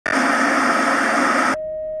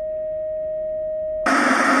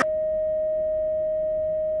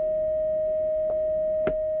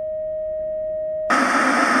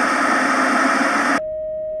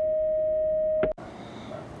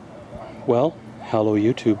Well, hello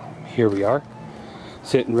YouTube. Here we are,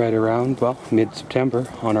 sitting right around, well, mid-September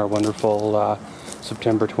on our wonderful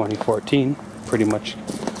September 2014. Pretty much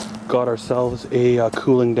got ourselves a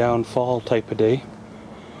cooling down fall type of day.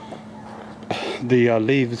 The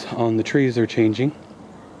leaves on the trees are changing.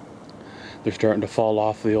 They're starting to fall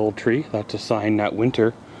off the old tree. That's a sign that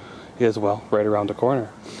winter is, well, right around the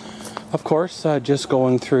corner. Of course, just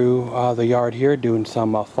going through the yard here, doing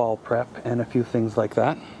some fall prep and a few things like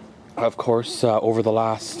that. Of course, over the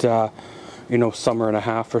last, summer and a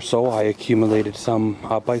half or so, I accumulated some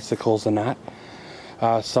bicycles and that.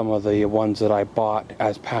 Some of the ones that I bought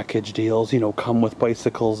as package deals, come with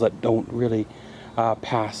bicycles that don't really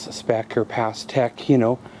pass spec or pass tech,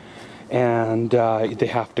 and they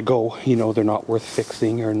have to go, they're not worth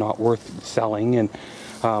fixing or not worth selling. And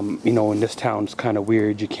in this town it's kind of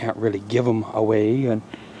weird, you can't really give them away, and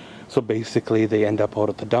so basically they end up out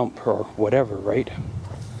at the dump or whatever, right?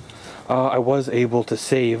 I was able to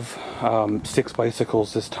save 6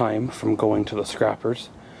 bicycles this time from going to the scrappers.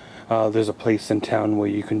 There's a place in town where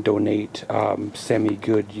you can donate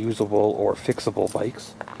semi-good, usable or fixable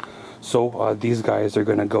bikes. So these guys are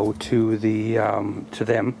going to go to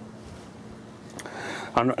them.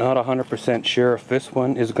 I'm not 100% sure if this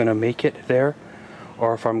one is going to make it there,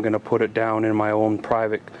 or if I'm going to put it down in my own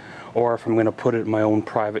private, or if I'm going to put it in my own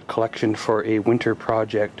private collection for a winter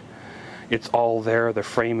project. It's all there, the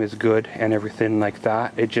frame is good and everything like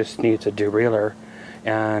that. It just needs a derailleur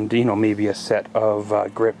and, maybe a set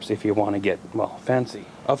of grips if you want to get, well, fancy.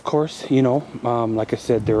 Of course, like I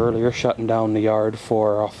said there earlier, shutting down the yard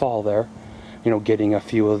for fall there. Getting a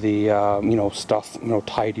few of the, stuff,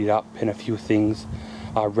 tidied up and a few things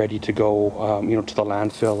ready to go, to the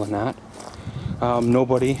landfill and that.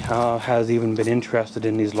 Nobody has even been interested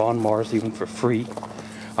in these lawnmowers, even for free.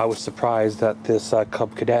 I was surprised that this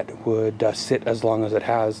Cub Cadet would sit as long as it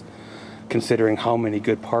has, considering how many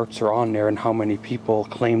good parts are on there and how many people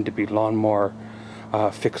claim to be lawnmower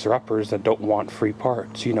fixer-uppers that don't want free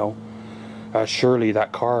parts, Surely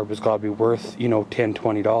that car has got to be worth, $10,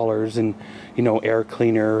 $20 and, air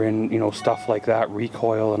cleaner and, stuff like that,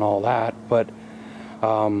 recoil and all that, but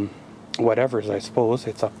whatever, I suppose,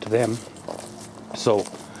 it's up to them. So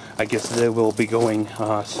I guess they will be going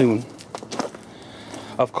soon.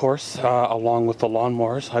 Of course, along with the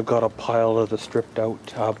lawnmowers, I've got a pile of the stripped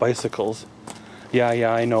out bicycles. Yeah,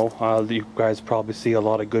 I know, you guys probably see a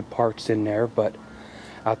lot of good parts in there, but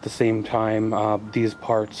at the same time, these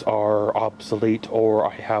parts are obsolete, or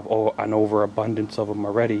I have an overabundance of them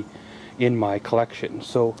already in my collection.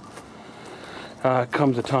 So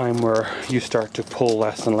comes a time where you start to pull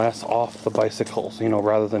less and less off the bicycles,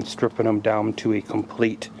 rather than stripping them down to a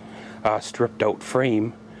complete stripped out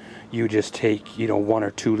frame. You just take, 1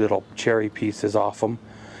 or 2 little cherry pieces off them,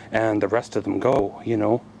 and the rest of them go,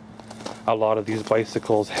 A lot of these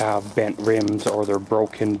bicycles have bent rims, or they're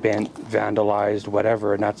broken, bent, vandalized,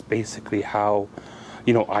 whatever, and that's basically how,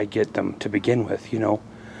 I get them to begin with,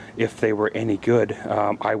 If they were any good,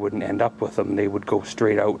 I wouldn't end up with them. They would go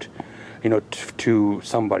straight out, to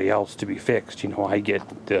somebody else to be fixed. I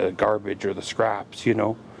get the garbage or the scraps,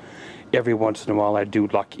 Every once in a while I do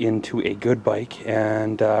luck into a good bike,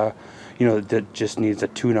 and that just needs a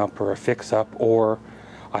tune-up or a fix-up, or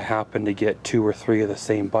I happen to get 2 or 3 of the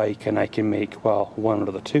same bike and I can make, well, 1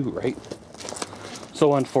 of the 2, right?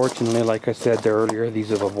 So unfortunately, like I said there earlier,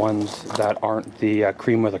 these are the ones that aren't the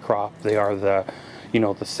cream of the crop. They are the,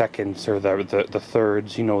 the seconds or the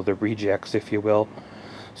thirds, the rejects, if you will.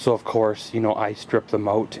 So of course, I strip them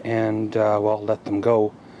out and, well, let them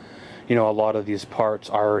go. A lot of these parts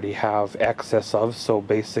I already have excess of, so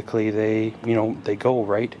basically they, they go,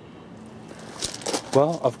 right?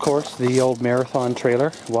 Well, of course, the old marathon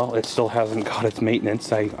trailer, well, it still hasn't got its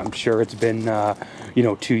maintenance. I'm sure it's been,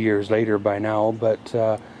 2 years later by now, but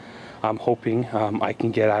I'm hoping I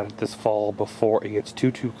can get at it this fall before it gets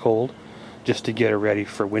too cold, just to get it ready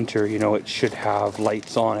for winter. It should have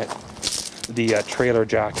lights on it. The trailer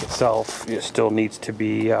jack itself, it still needs to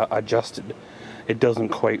be adjusted. It doesn't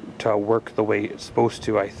quite work the way it's supposed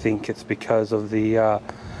to. I think it's because of the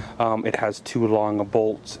it has too long a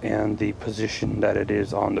bolts and the position that it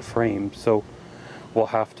is on the frame. So we'll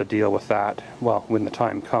have to deal with that, well, when the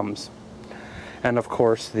time comes. And of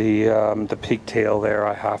course the pigtail there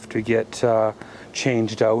I have to get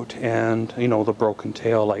changed out, and the broken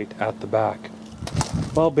tail light at the back.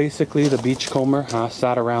 Well, basically the beachcomber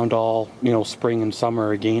sat around all spring and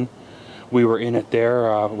summer again. We were in it there,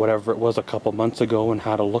 whatever it was, a couple months ago, and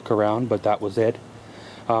had a look around, but that was it.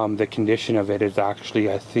 The condition of it is actually,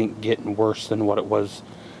 I think, getting worse than what it was,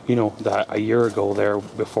 that a year ago there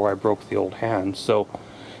before I broke the old hand. So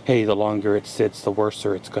hey, the longer it sits, the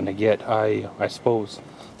worser it's going to get, I suppose.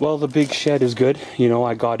 Well, the big shed is good. You know,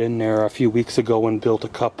 I got in there a few weeks ago and built a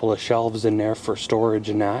couple of shelves in there for storage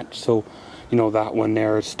and that. So, you know, that one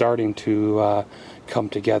there is starting to come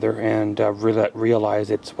together and realize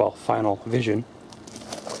its, well, final vision.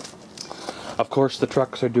 Of course, the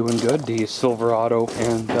trucks are doing good. The Silverado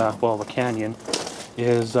and, well, the Canyon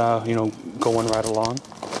is, you know, going right along.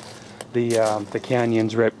 The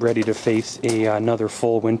Canyon's ready to face another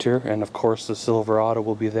full winter, and of course the Silverado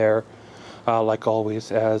will be there, like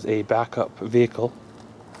always, as a backup vehicle.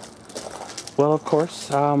 Well, of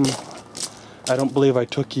course, I don't believe I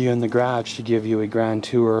took you in the garage to give you a grand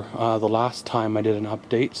tour the last time I did an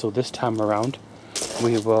update, so this time around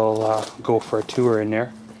we will go for a tour in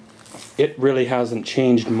there. It really hasn't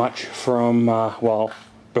changed much from, well,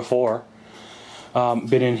 before.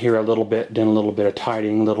 Been in here a little bit, done a little bit of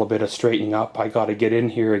tidying, a little bit of straightening up. I got to get in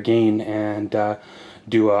here again and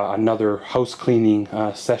do another house cleaning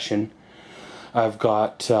session. I've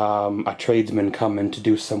got a tradesman coming to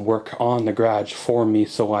do some work on the garage for me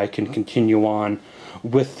so I can continue on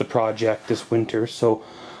with the project this winter. So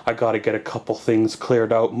I got to get a couple things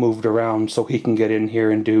cleared out, moved around, so he can get in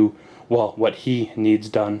here and do, well, what he needs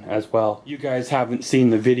done as well. You guys haven't seen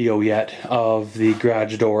the video yet of the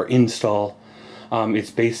garage door install.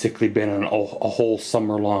 It's basically been a whole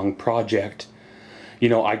summer-long project. You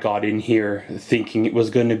know, I got in here thinking it was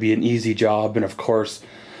going to be an easy job, and of course,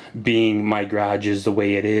 being my garage is the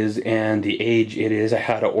way it is and the age it is, I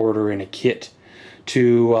had to order in a kit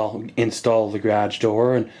to, well, install the garage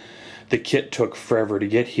door, and the kit took forever to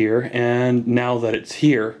get here, and now that it's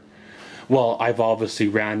here, well, I've obviously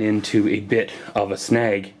ran into a bit of a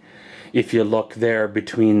snag. If you look there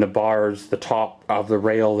between the bars, the top of the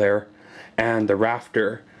rail there, and the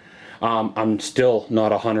rafter, I'm still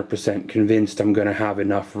not 100% convinced I'm going to have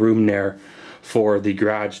enough room there for the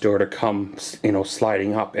garage door to come, you know,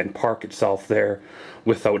 sliding up and park itself there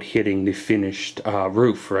without hitting the finished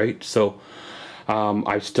roof, right? So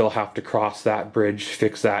I still have to cross that bridge,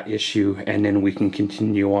 fix that issue, and then we can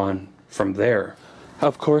continue on from there.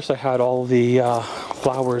 Of course, I had all the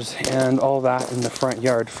flowers and all that in the front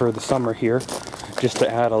yard for the summer here, just to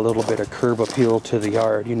add a little bit of curb appeal to the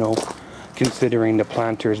yard, you know, considering the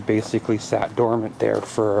planters basically sat dormant there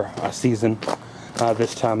for a season.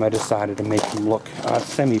 This time I decided to make them look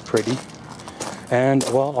semi-pretty. And,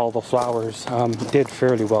 well, all the flowers did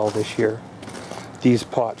fairly well this year. These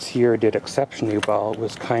pots here did exceptionally well. It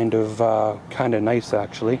was kind of nice,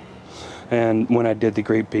 actually. And when I did the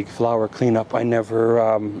great big flower cleanup, I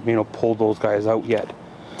never, you know, pulled those guys out yet.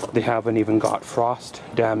 They haven't even got frost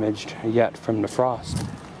damaged yet from the frost.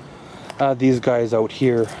 These guys out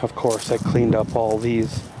here, of course, I cleaned up all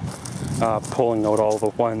these, pulling out all the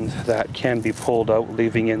ones that can be pulled out,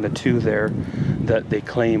 leaving in the two there that they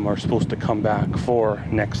claim are supposed to come back for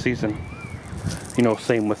next season. You know,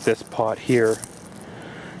 same with this pot here.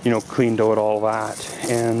 You know, cleaned out all that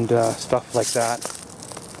and stuff like that.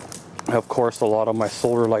 Of course, a lot of my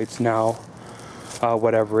solar lights now,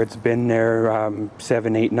 whatever it's been there,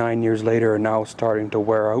 7, 8, 9 years later, are now starting to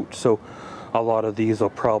wear out. So a lot of these will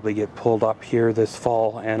probably get pulled up here this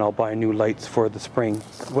fall, and I'll buy new lights for the spring.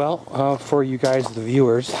 Well, for you guys, the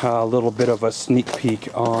viewers, a little bit of a sneak peek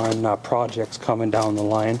on projects coming down the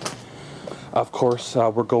line. Of course,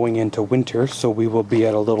 we're going into winter, so we will be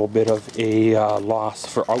at a little bit of a loss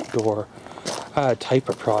for outdoor type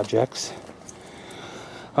of projects.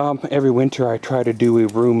 Every winter I try to do a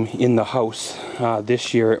room in the house.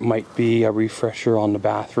 This year it might be a refresher on the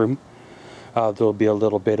bathroom. There'll be a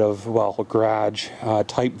little bit of, well, garage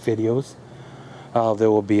type videos.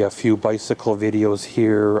 There will be a few bicycle videos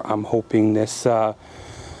here. I'm hoping this,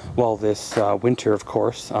 well, this winter, of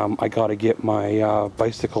course. I got to get my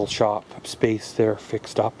bicycle shop space there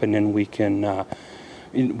fixed up, and then we can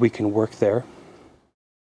work there.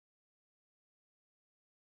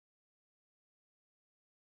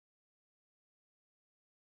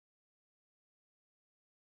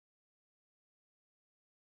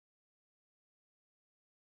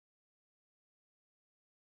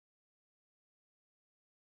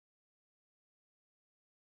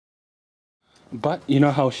 But you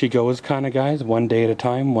know how she goes, kind of, guys. One day at a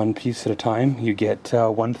time, one piece at a time. You get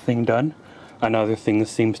one thing done, another thing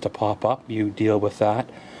seems to pop up. You deal with that,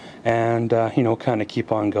 and you know, kind of keep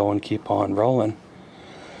on going, keep on rolling.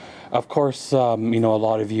 Of course, you know, a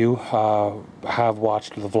lot of you have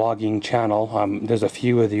watched the vlogging channel. There's a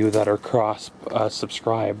few of you that are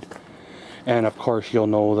cross-subscribed. And of course, you'll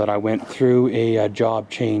know that I went through a job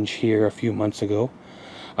change here a few months ago.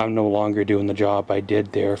 I'm no longer doing the job I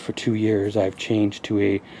did there for 2 years. I've changed to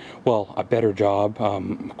a better job,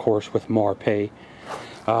 of course, with more pay.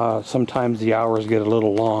 Sometimes the hours get a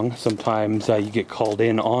little long. Sometimes you get called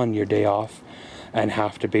in on your day off and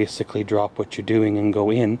have to basically drop what you're doing and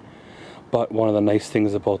go in. But one of the nice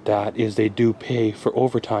things about that is they do pay for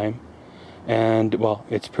overtime, and well,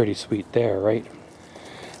 it's pretty sweet there, right?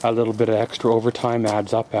 A little bit of extra overtime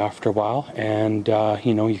adds up after a while, and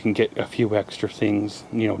you know, you can get a few extra things,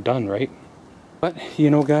 you know, done, right? But you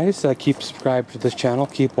know, guys, keep subscribed to this channel,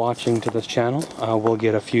 keep watching to this channel. We'll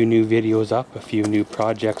get a few new videos up, a few new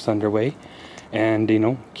projects underway, and you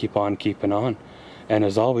know, keep on keeping on. And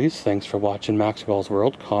as always, thanks for watching Maxwell's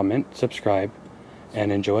World. Comment, subscribe, and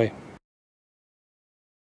enjoy.